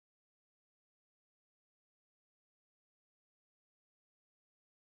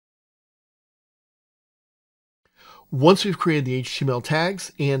Once we've created the HTML tags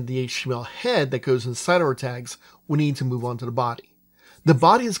and the HTML head that goes inside our tags, we need to move on to the body. The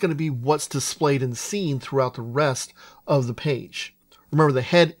body is going to be what's displayed and seen throughout the rest of the page. Remember, the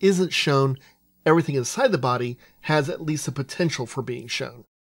head isn't shown. Everything inside the body has at least the potential for being shown.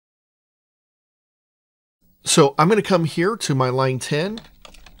 So I'm going to come here to my line 10,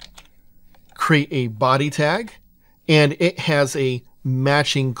 create a body tag, and it has a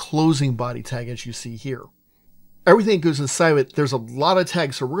matching closing body tag as you see here. Everything that goes inside of it, there's a lot of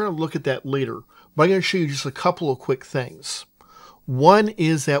tags, so we're going to look at that later. But I'm going to show you just a couple of quick things. One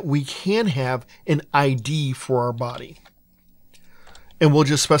is that we can have an ID for our body. And we'll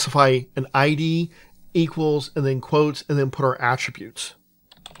just specify an ID equals and then quotes and then put our attributes.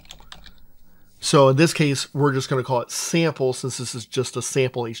 So in this case, we're just going to call it sample since this is just a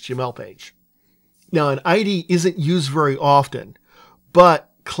sample HTML page. Now an ID isn't used very often,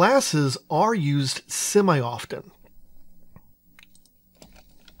 but classes are used semi-often.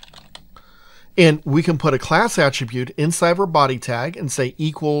 And we can put a class attribute inside of our body tag and say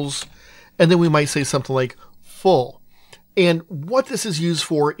equals, and then we might say something like full. And what this is used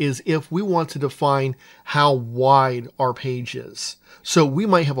for is if we want to define how wide our page is. So we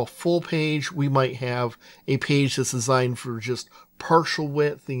might have a full page, we might have a page that's designed for just partial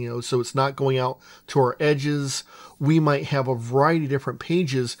width, so it's not going out to our edges. We might have a variety of different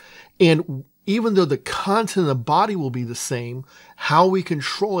pages, and even though the content of the body will be the same, how we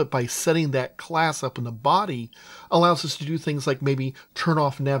control it by setting that class up in the body allows us to do things like maybe turn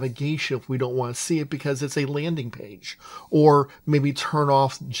off navigation if we don't want to see it because it's a landing page, or maybe turn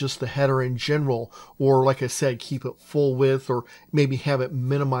off just the header in general, or like I said, keep it full width, or maybe have it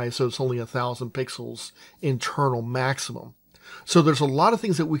minimized so it's only 1,000 pixels internal maximum. So there's a lot of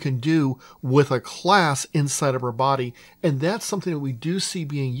things that we can do with a class inside of our body, and that's something that we do see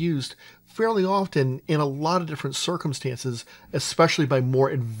being used fairly often in a lot of different circumstances, especially by more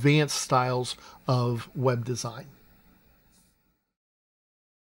advanced styles of web design.